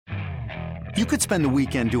You could spend the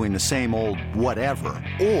weekend doing the same old whatever,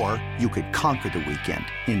 or you could conquer the weekend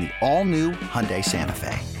in the all-new Hyundai Santa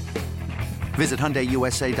Fe. Visit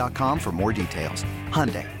HyundaiUSA.com for more details.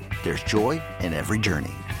 Hyundai, there's joy in every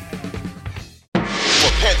journey. For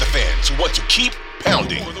Panther fans who want to keep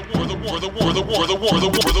pounding, for the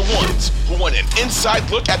ones who want an inside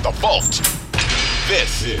look at the vault.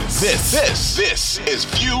 This is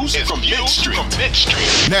Views from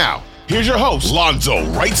Midstreet. Now, here's your hosts, Lonzo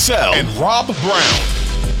Wrightsell and Rob Brown.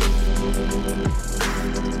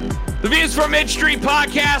 The Views from Midstreet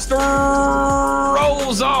podcast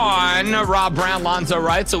rolls on. Rob Brown, Lonzo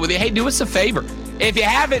Wrightsell with you. Hey, do us a favor. If you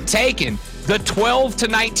haven't taken the 12 to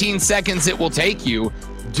 19 seconds it will take you,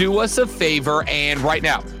 do us a favor and right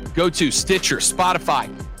now, go to Stitcher, Spotify,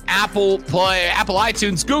 Apple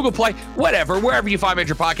iTunes, Google Play, whatever, wherever you find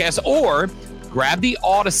major podcasts, or grab the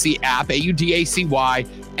Odyssey app, AUDACY,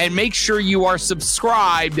 and make sure you are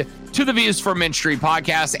subscribed to the Views from Midstreet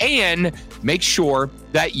podcast, and make sure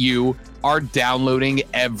that you are downloading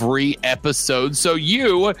every episode so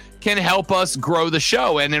you can help us grow the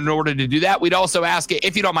show. And in order to do that, we'd also ask it,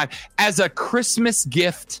 if you don't mind, as a Christmas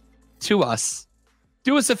gift to us,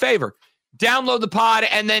 do us a favor. Download the pod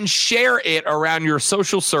and then share it around your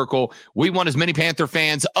social circle. We want as many Panther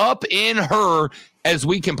fans up in her as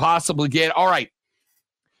we can possibly get. All right.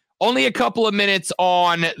 Only a couple of minutes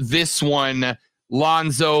on this one,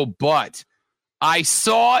 Lonzo, but I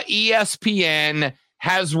saw ESPN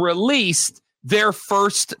has released their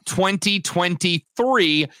first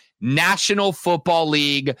 2023 National Football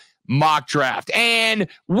League mock draft. And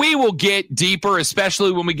we will get deeper,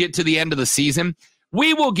 especially when we get to the end of the season.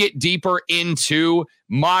 We will get deeper into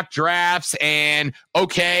mock drafts and,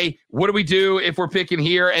 okay, what do we do if we're picking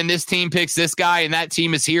here and this team picks this guy and that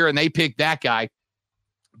team is here and they pick that guy?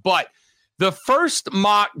 But the first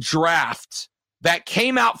mock draft that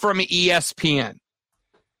came out from ESPN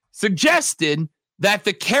suggested that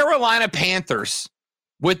the Carolina Panthers,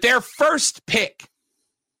 with their first pick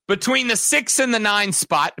between the 6 and the 9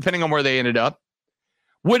 spot, depending on where they ended up,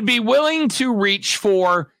 would be willing to reach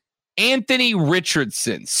for Anthony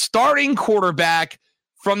Richardson, starting quarterback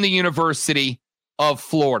from the University of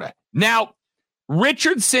Florida. Now,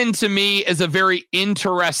 Richardson to me is a very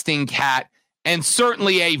interesting cat and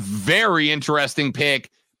certainly a very interesting pick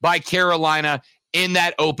by Carolina in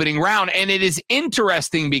that opening round. And it is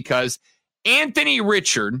interesting because Anthony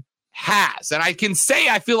Richard has, and I can say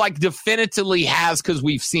I feel like definitively has because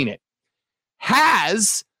we've seen it,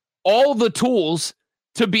 has all the tools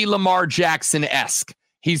to be Lamar Jackson-esque.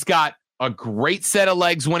 He's got a great set of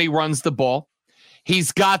legs when he runs the ball.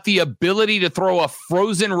 He's got the ability to throw a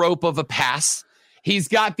frozen rope of a pass. He's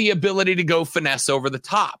got the ability to go finesse over the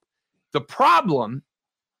top. The problem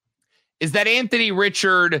is that Anthony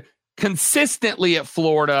Richard consistently at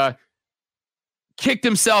Florida kicked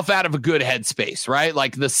himself out of a good headspace, right?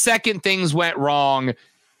 Like the second things went wrong,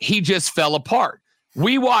 he just fell apart.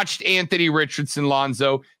 We watched Anthony Richardson,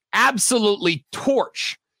 Lonzo, absolutely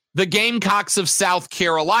torch the Gamecocks of South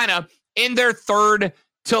Carolina in their third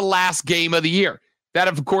to last game of the year. That,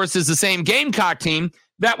 of course, is the same Gamecock team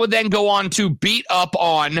that would then go on to beat up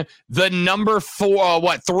on the number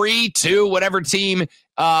 3-2, whatever team in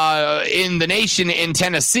the nation in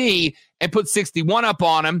Tennessee and put 61 up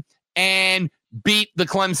on them and beat the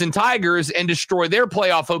Clemson Tigers and destroy their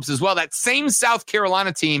playoff hopes as well. That same South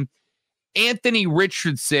Carolina team, Anthony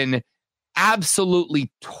Richardson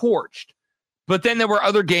absolutely torched. But then there were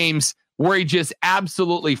other games where he just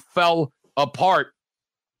absolutely fell apart.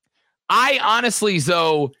 I honestly,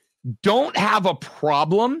 though, don't have a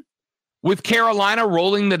problem with Carolina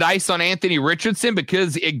rolling the dice on Anthony Richardson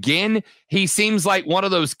because, again, he seems like one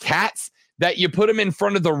of those cats that you put him in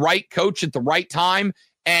front of the right coach at the right time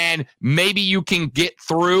and maybe you can get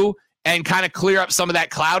through and kind of clear up some of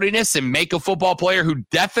that cloudiness and make a football player who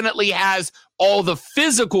definitely has all the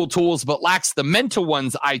physical tools but lacks the mental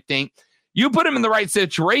ones, I think. You put him in the right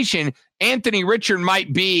situation, Anthony Richard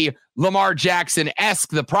might be Lamar Jackson-esque.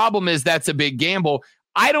 The problem is that's a big gamble.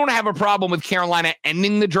 I don't have a problem with Carolina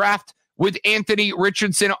ending the draft with Anthony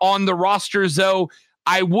Richardson on the roster, though.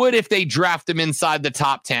 I would if they draft him inside the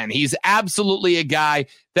top 10. He's absolutely a guy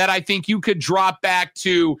that I think you could drop back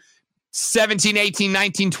to 17, 18,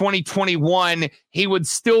 19, 20, 21. He would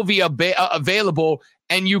still be available,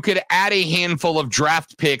 and you could add a handful of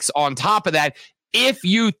draft picks on top of that if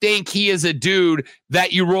you think he is a dude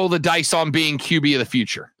that you roll the dice on being QB of the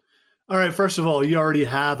future. All right, first of all, you already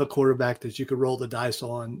have a quarterback that you could roll the dice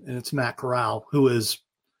on, and it's Matt Corral, who is,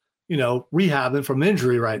 rehabbing from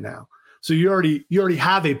injury right now. So you already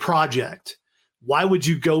have a project. Why would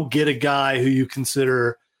you go get a guy who you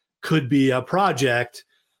consider could be a project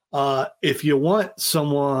If you want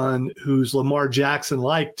someone who's Lamar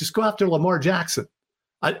Jackson-like, just go after Lamar Jackson.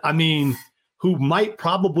 I mean, who might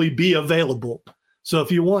probably be available. So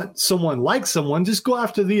if you want someone like someone, just go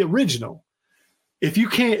after the original. If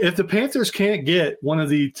the Panthers can't get one of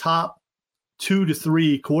the top 2 to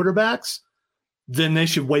 3 quarterbacks, then they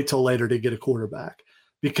should wait till later to get a quarterback.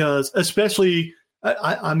 Because especially,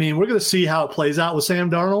 I mean, we're going to see how it plays out with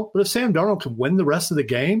Sam Darnold. But if Sam Darnold can win the rest of the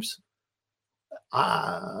games,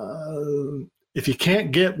 if you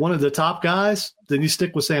can't get one of the top guys, then you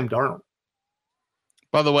stick with Sam Darnold.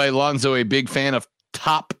 By the way, Lonzo, a big fan of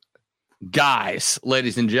top guys,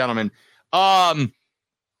 ladies and gentlemen. I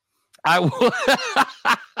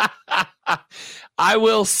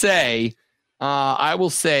will say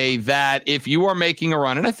that if you are making a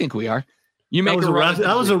run, and I think we are,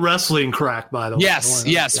 that was a wrestling crack, by the way.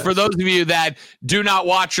 Yes. For those of you that do not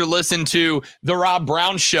watch or listen to the Rob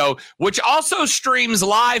Brown Show, which also streams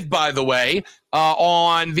live, by the way,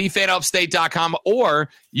 on thefanupstate.com, or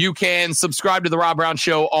you can subscribe to the Rob Brown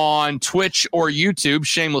Show on Twitch or YouTube.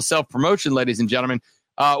 Shameless self-promotion, ladies and gentlemen.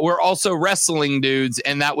 We're also wrestling dudes,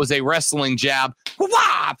 and that was a wrestling jab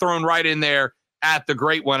thrown right in there at the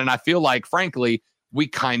great one, and I feel like, frankly, we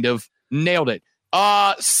kind of nailed it.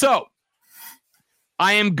 So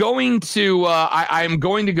I am going to I am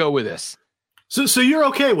going to go with this. So you're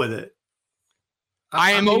okay with it?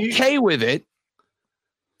 I am okay with it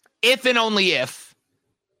if and only if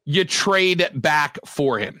you trade back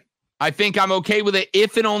for him. I think I'm okay with it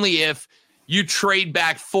if and only if you trade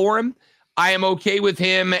back for him. I am okay with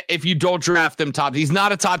him if you don't draft him top. He's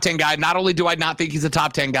not a top 10 guy. Not only do I not think he's a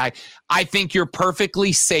top 10 guy, I think you're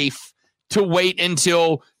perfectly safe to wait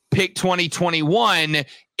until pick 2021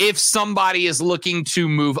 if somebody is looking to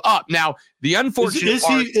move up. Now, the unfortunate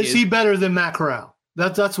part is he better than Matt Corral?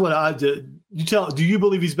 That's what I did. Do you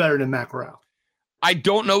believe he's better than Matt Corral? I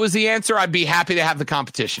don't know is the answer. I'd be happy to have the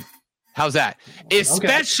competition. How's that?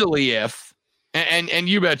 Especially if, and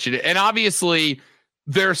you mentioned it, and obviously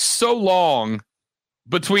there's so long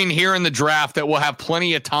between here and the draft that we'll have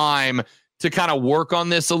plenty of time to kind of work on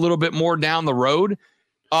this a little bit more down the road.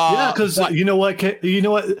 Because you know what?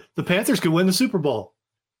 The Panthers could win the Super Bowl.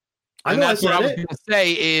 That's what I was going to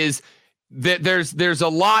say is that there's a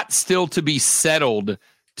lot still to be settled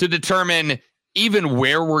to determine even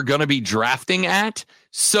where we're going to be drafting at.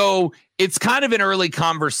 So it's kind of an early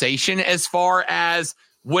conversation as far as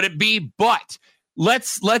would it be, but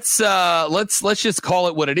let's just call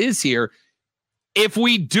it what it is here. If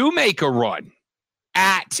we do make a run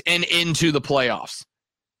at and into the playoffs,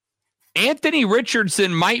 Anthony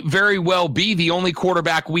Richardson might very well be the only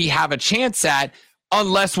quarterback we have a chance at,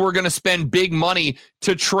 unless we're going to spend big money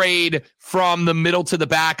to trade from the middle to the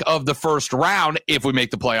back of the first round if we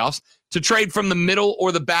make the playoffs, to trade from the middle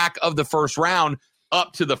or the back of the first round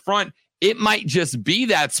up to the front. It might just be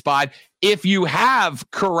that spot. If you have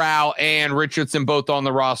Corral and Richardson both on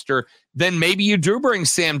the roster, then maybe you do bring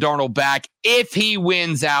Sam Darnold back if he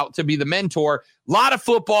wins out to be the mentor. A lot of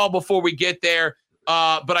football before we get there,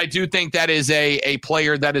 but I do think that is a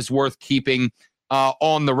player that is worth keeping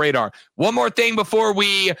on the radar. One more thing before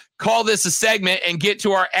we call this a segment and get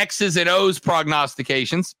to our X's and O's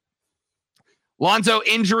prognostications. Lonzo,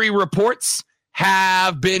 injury reports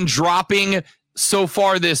have been dropping so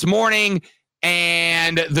far this morning,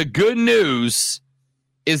 and the good news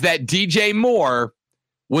is that DJ Moore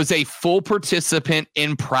was a full participant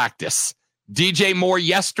in practice. DJ Moore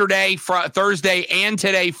yesterday, Thursday, and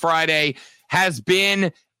today, Friday, has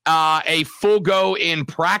been a full go in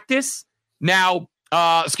practice. Now,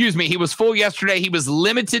 he was full yesterday. He was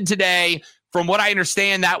limited today. From what I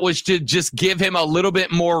understand, that was to just give him a little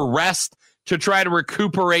bit more rest to try to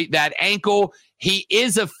recuperate that ankle. He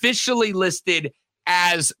is officially listed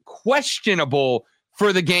as questionable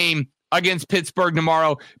for the game against Pittsburgh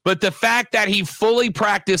tomorrow. But the fact that he fully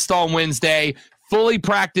practiced on Wednesday, fully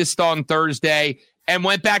practiced on Thursday, and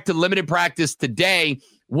went back to limited practice today,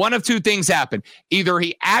 one of two things happened. Either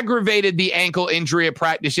he aggravated the ankle injury at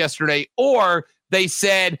practice yesterday, or they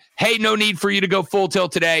said, hey, no need for you to go full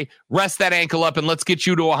tilt today. Rest that ankle up and let's get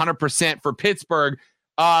you to 100% for Pittsburgh.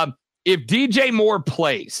 If DJ Moore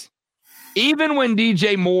plays, even when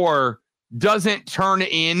DJ Moore doesn't turn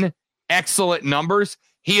in excellent numbers,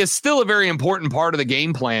 he is still a very important part of the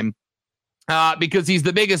game plan because he's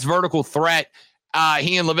the biggest vertical threat,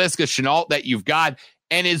 he and Laviska Shenault, that you've got,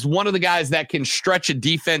 and is one of the guys that can stretch a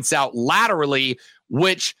defense out laterally,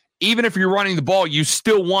 which even if you're running the ball, you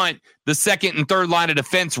still want the second and third line of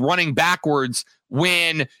defense running backwards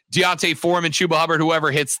when Deontay Foreman, Chuba Hubbard, whoever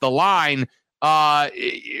hits the line.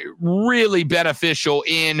 Really beneficial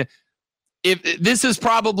in if this is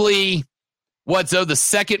probably the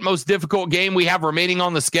second most difficult game we have remaining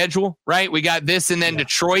on the schedule, right? We got this and then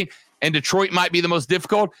Detroit, and Detroit might be the most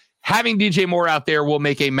difficult. Having DJ Moore out there will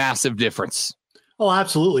make a massive difference. Oh,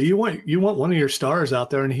 absolutely. You want one of your stars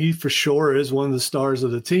out there, and he for sure is one of the stars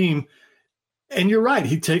of the team. And you're right.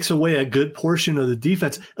 He takes away a good portion of the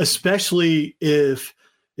defense, especially if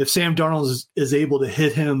Sam Darnold is able to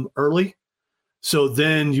hit him early. So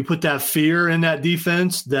then you put that fear in that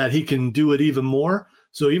defense that he can do it even more.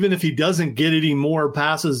 So even if he doesn't get any more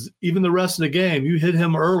passes, even the rest of the game, you hit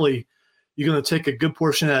him early, you're going to take a good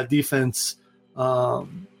portion of that defense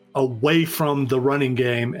away from the running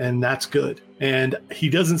game, and that's good. And he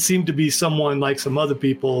doesn't seem to be someone like some other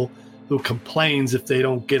people who complains if they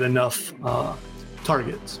don't get enough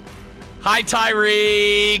targets. Hi,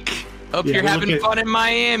 Tyreek. Hope you're having fun in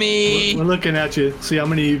Miami. We're looking at you. See how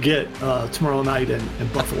many you get tomorrow night in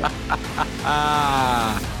Buffalo.